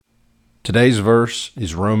Today's verse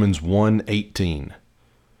is Romans 1:18.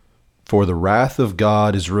 For the wrath of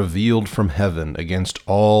God is revealed from heaven against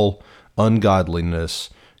all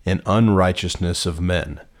ungodliness and unrighteousness of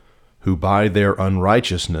men, who by their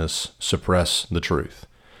unrighteousness suppress the truth.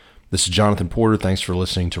 This is Jonathan Porter. Thanks for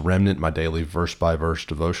listening to Remnant, my daily verse-by-verse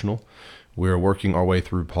devotional. We are working our way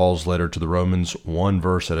through Paul's letter to the Romans, one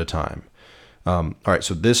verse at a time. All right,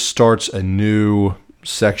 so this starts a new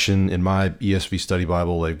section in my ESV study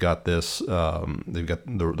Bible. They've got this. They've got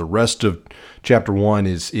the rest of chapter 1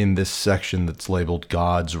 is in this section that's labeled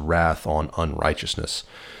God's wrath on unrighteousness.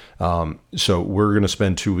 So we're going to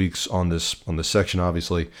spend 2 weeks on this section,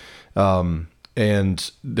 obviously.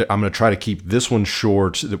 And I'm going to try to keep this one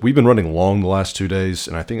short. We've been running long the last 2 days,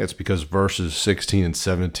 and I think that's because verses 16 and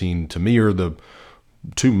 17 to me are the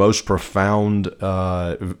two most profound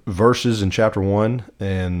verses in chapter 1,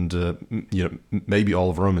 and maybe all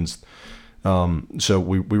of Romans. So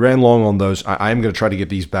we ran long on those. I am going to try to get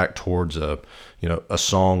these back towards a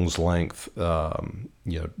song's length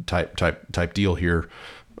type deal here.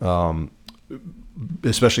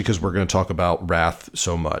 Especially because we're going to talk about wrath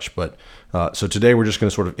so much. But so today we're just going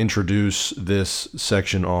to sort of introduce this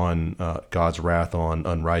section on God's wrath on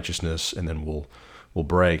unrighteousness, and then we'll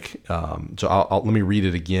break. So let me read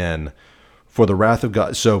it again. For the wrath of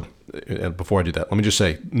God. So before I do that, let me just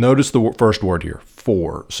say, notice the first word here,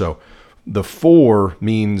 for. So the for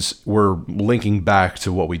means we're linking back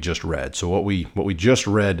to what we just read. So what we just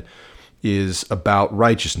read is about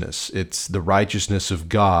righteousness. It's the righteousness of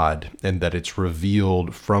God, and that it's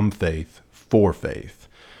revealed from faith for faith.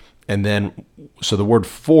 And then, so the word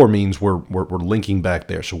for means we're linking back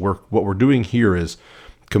there. So what we're doing here is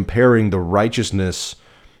comparing the righteousness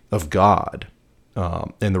of God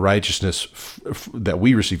and the righteousness that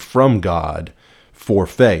we receive from God for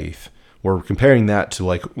faith. We're comparing that to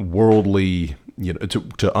like worldly,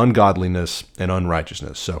 to ungodliness and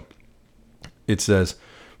unrighteousness. So it says,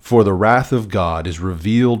 for the wrath of God is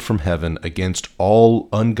revealed from heaven against all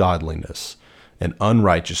ungodliness and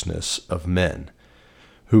unrighteousness of men,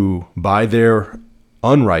 who by their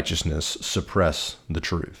unrighteousness suppress the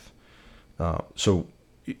truth. So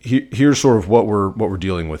here's sort of what we're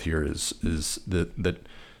dealing with here is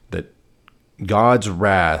that God's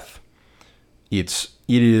wrath, it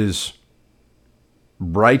is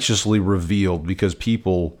righteously revealed because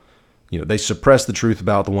people, they suppress the truth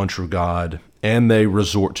about the one true God, and they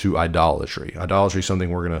resort to idolatry. Idolatry is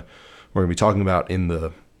something we're gonna be talking about in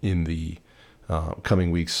the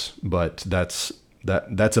coming weeks, but that's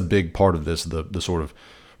a big part of this, the sort of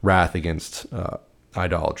wrath against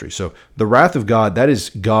idolatry. So the wrath of God, that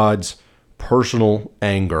is God's personal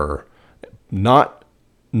anger, not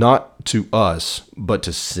to us, but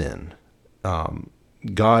to sin.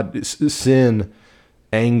 Sin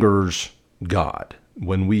angers God.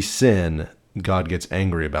 When we sin, God gets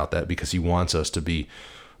angry about that because he wants us to be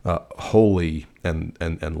holy and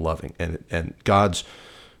loving. And God's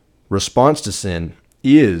response to sin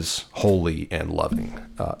is holy and loving.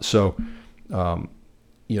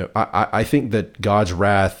 I think that God's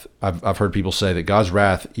wrath, I've heard people say that God's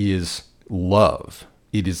wrath is love.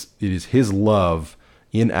 It is his love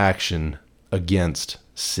in action against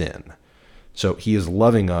sin. So he is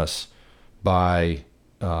loving us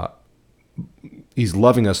he's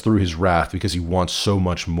loving us through his wrath because he wants so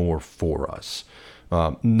much more for us.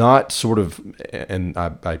 Not sort of, and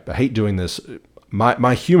I hate doing this,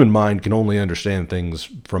 my human mind can only understand things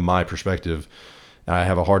from my perspective. I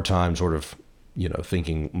have a hard time sort of,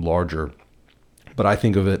 thinking larger. But I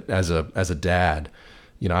think of it as a dad.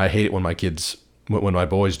 I hate it when when my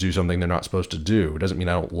boys do something they're not supposed to do. It doesn't mean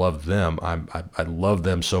I don't love them. I love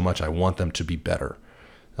them so much. I want them to be better.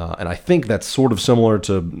 And I think that's sort of similar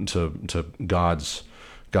to God's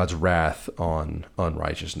wrath on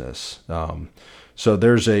unrighteousness. So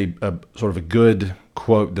there's a sort of a good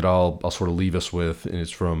quote that I'll sort of leave us with, and it's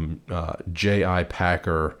from J.I.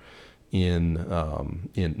 Packer in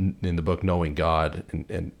the book Knowing God,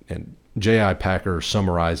 and J.I. Packer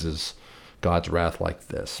summarizes God's wrath like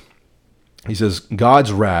this. He says,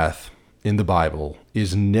 God's wrath in the Bible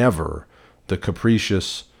is never the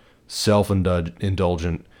capricious,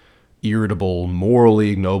 self-indulgent, irritable, morally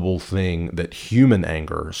ignoble thing that human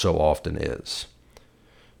anger so often is.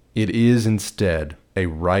 It is instead a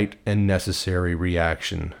right and necessary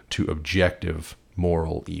reaction to objective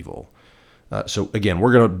moral evil. So again,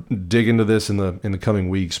 we're going to dig into this in the coming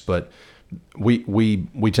weeks, but we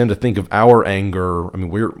tend to think of our anger. I mean,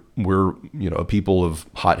 we're a people of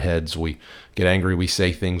hotheads. We get angry. We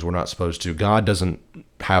say things we're not supposed to. God doesn't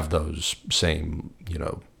have those same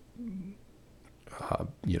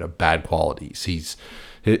bad qualities.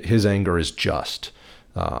 His anger is just.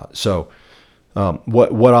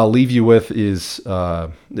 What I'll leave you with is,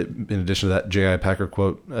 in addition to that J.I. Packer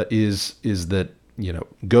quote, is that,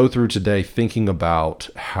 go through today thinking about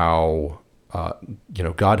how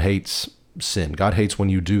God hates sin. God hates when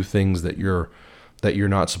you do things that you're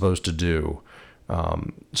not supposed to do.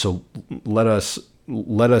 So let us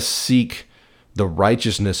seek the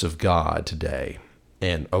righteousness of God today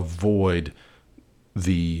and avoid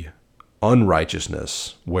the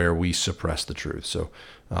unrighteousness where we suppress the truth. So,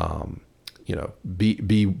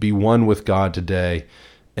 be one with God today,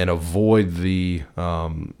 and avoid the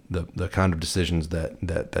kind of decisions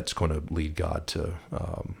that's going to lead God to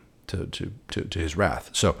His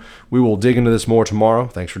wrath. So we will dig into this more tomorrow.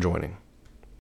 Thanks for joining.